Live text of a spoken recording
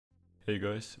Hey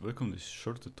guys, welcome to this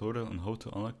short tutorial on how to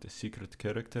unlock the secret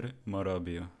character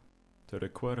Marrabbio. The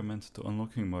requirement to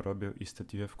unlocking Marrabbio is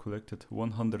that you have collected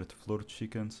 100 floor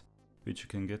chickens, which you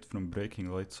can get from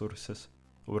breaking light sources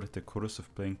over the course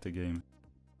of playing the game.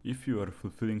 If you are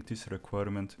fulfilling this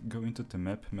requirement, go into the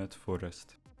map Mad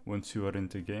Forest. Once you are in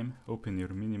the game, open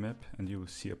your minimap and you will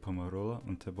see a Pomarola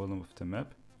on the bottom of the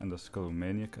map and a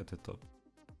Scalomaniac at the top.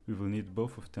 We will need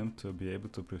both of them to be able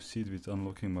to proceed with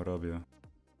unlocking Marrabbio.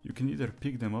 You can either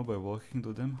pick them up by walking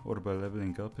to them or by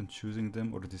leveling up and choosing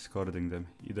them or discarding them,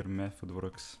 either method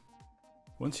works.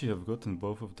 Once you have gotten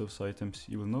both of those items,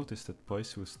 you will notice that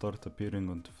pies will start appearing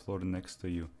on the floor next to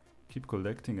you. Keep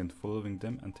collecting and following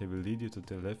them and they will lead you to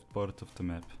the left part of the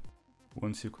map.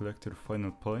 Once you collect your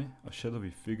final pie, a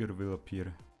shadowy figure will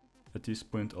appear. At this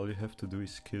point all you have to do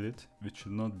is kill it, which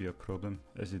should not be a problem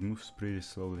as it moves pretty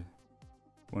slowly.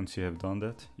 Once you have done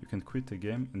that, you can quit the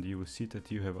game and you will see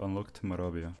that you have unlocked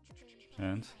Marrabbio.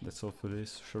 And that's all for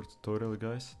this short tutorial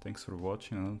guys, thanks for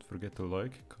watching and don't forget to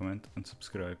like, comment and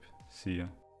subscribe. See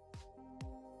ya.